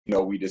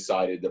we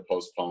decided to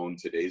postpone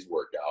today's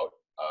workout.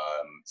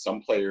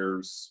 Some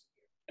players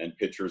and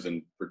pitchers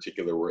in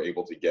particular were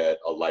able to get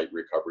a light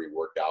recovery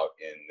workout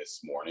in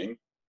this morning.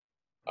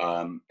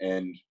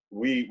 And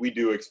we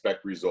do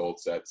expect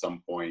results at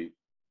some point,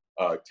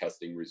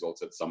 testing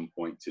results at some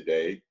point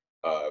today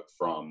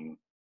from,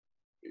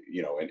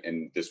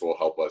 and this will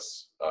help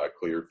us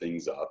clear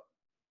things up.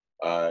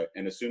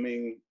 And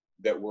assuming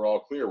that we're all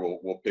clear,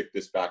 we'll pick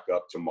this back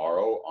up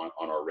tomorrow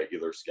on our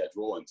regular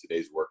schedule, and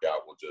today's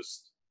workout will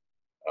just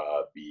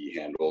be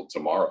handled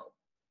tomorrow.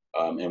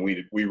 And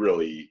we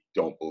really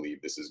don't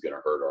believe this is going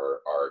to hurt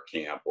our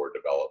camp or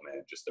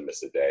development, just to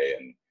miss a day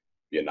and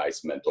be a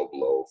nice mental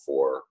blow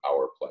for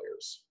our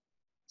players.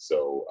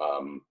 So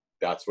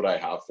that's what I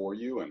have for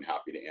you, and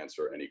happy to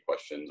answer any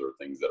questions or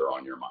things that are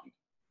on your mind.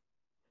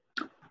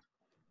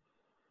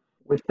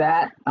 With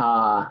that,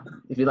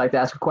 if you'd like to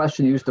ask a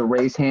question, use the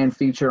raise hand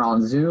feature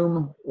on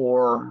Zoom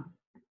or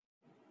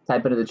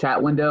type into the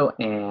chat window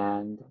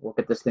and we'll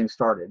get this thing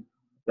started.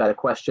 Got a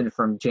question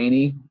from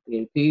Janie,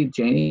 the AP.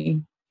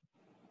 Janie,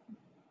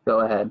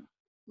 go ahead.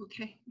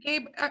 Okay.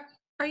 Gabe,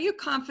 are you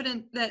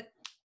confident that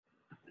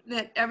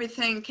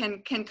everything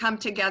can come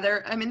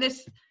together? I mean,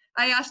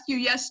 I asked you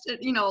yesterday,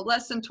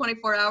 less than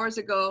 24 hours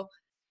ago,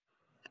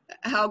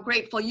 how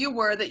grateful you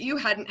were that you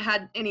hadn't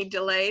had any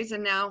delays,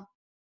 and now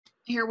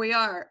here we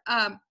are.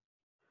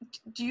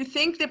 Do you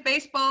think that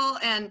baseball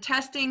and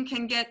testing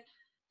can get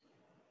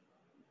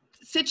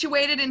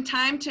situated in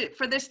time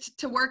for this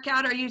to work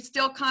out? Are you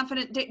still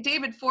confident?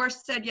 David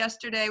Force said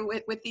yesterday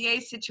with the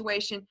A's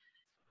situation,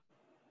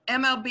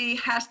 MLB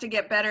has to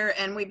get better,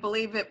 and we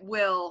believe it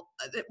will.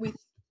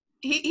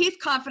 He's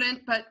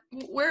confident, but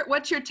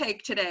what's your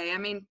take today? I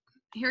mean,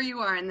 here you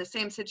are in the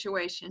same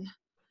situation.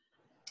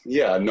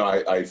 Yeah, no,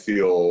 I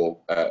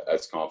feel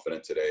as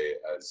confident today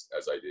as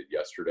I did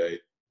yesterday.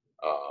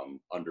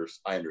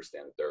 I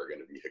understand that there are going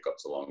to be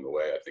hiccups along the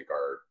way. I think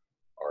our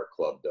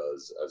club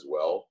does as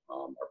well,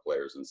 our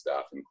players and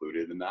staff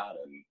included in that.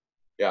 And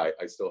yeah,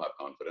 I still have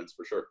confidence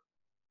for sure.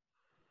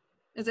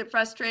 Is it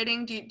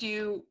frustrating? Do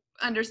you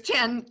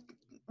understand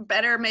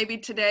better maybe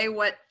today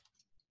what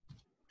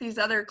these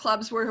other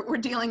clubs were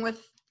dealing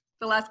with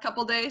the last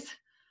couple days?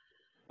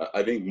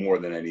 I think more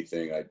than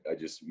anything, I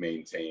just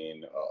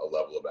maintain a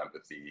level of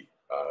empathy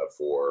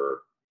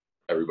for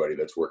everybody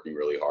that's working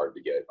really hard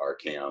to get our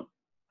camp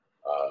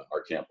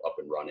up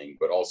and running,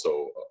 but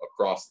also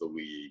across the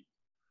league,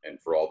 and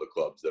for all the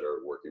clubs that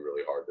are working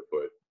really hard to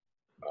put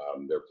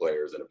their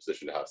players in a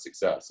position to have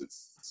success.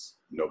 It's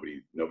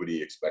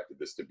nobody expected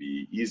this to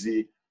be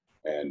easy,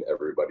 and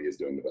everybody is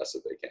doing the best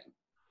that they can.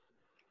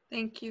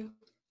 Thank you.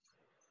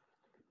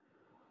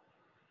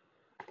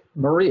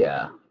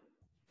 Maria,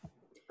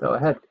 go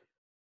ahead.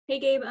 Hey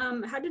Gabe,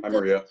 how did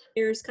the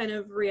players kind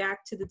of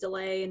react to the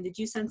delay, and did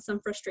you sense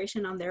some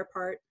frustration on their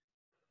part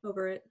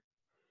over it?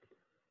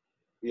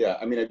 Yeah,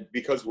 I mean,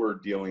 because we're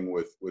dealing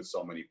with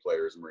so many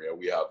players, Maria,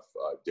 we have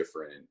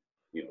different,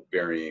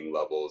 varying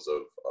levels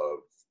of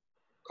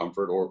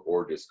comfort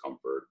or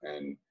discomfort.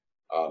 And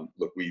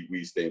look,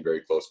 we stay in very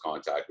close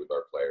contact with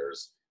our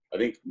players. I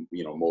think,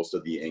 most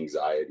of the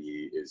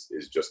anxiety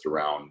is just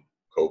around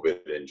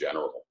COVID in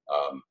general.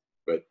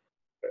 But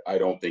I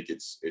don't think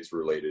it's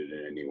related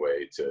in any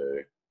way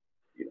to,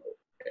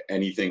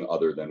 anything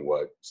other than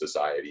what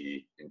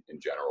society in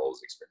general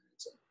is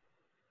experiencing.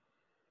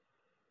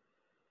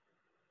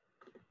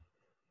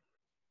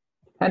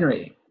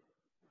 Henry,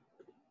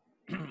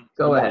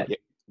 go ahead.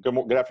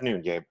 Good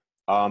afternoon, Gabe.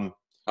 Hi,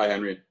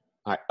 Henry.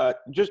 Hi.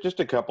 Just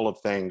a couple of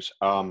things.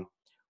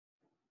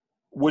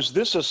 Was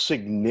this a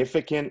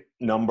significant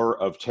number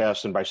of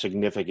tests? And by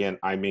significant,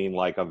 I mean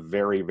like a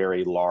very,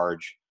 very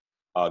large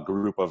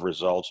group of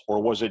results,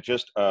 or was it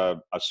just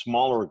a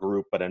smaller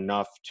group, but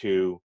enough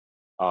to,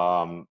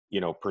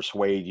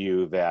 persuade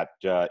you that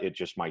it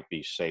just might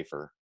be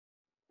safer?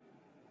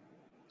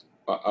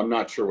 I'm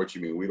not sure what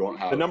you mean. We don't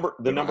have the number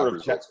of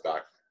results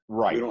back.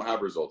 Right. We don't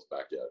have results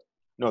back yet.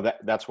 No,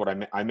 that's what I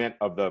meant. I meant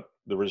of the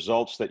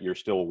results that you're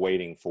still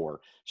waiting for.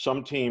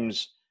 Some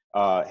teams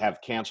have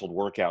canceled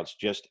workouts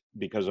just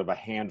because of a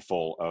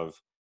handful of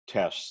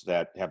tests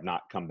that have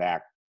not come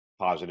back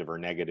positive or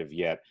negative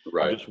yet.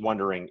 Right. I'm just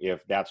wondering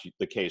if that's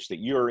the case that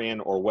you're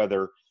in, or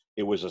whether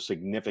it was a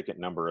significant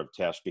number of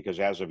tests, because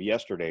as of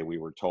yesterday, we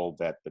were told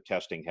that the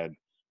testing had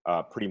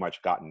pretty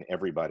much gotten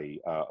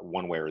everybody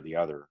one way or the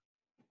other.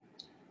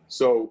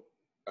 So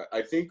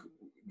I think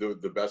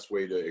the best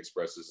way to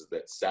express this is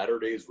that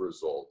Saturday's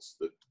results,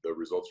 the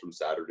results from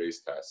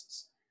Saturday's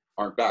tests,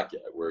 aren't back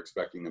yet. We're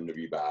expecting them to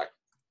be back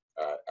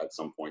at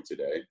some point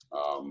today.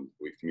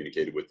 We've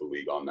communicated with the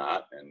league on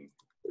that, and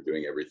they're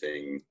doing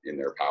everything in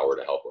their power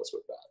to help us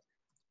with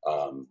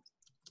that.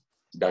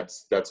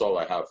 That's all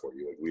I have for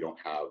you. Like, we don't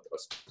have a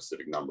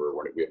specific number.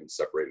 We haven't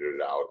separated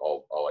it out.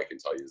 All I can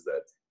tell you is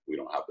that we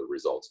don't have the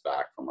results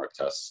back from our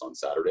tests on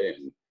Saturday,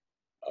 and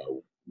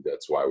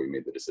that's why we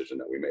made the decision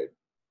that we made.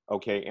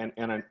 Okay,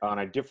 and on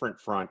a different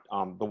front,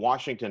 the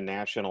Washington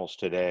Nationals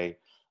today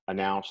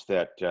announced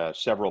that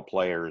several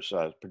players,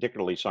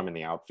 particularly some in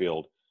the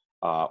outfield,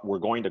 were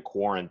going to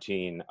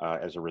quarantine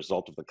as a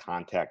result of the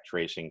contact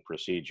tracing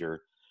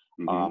procedure.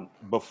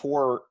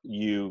 Before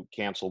you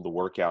canceled the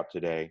workout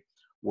today,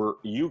 were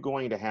you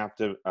going to have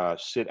to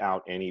sit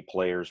out any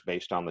players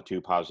based on the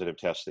 2 positive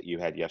tests that you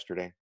had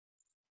yesterday?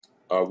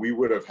 We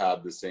would have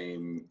had the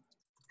same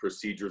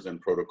procedures and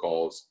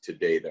protocols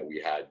today that we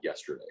had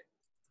yesterday.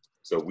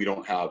 So we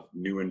don't have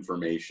new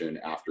information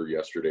after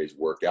yesterday's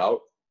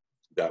workout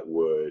that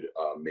would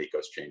make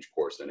us change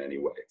course in any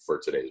way for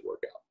today's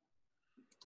workout.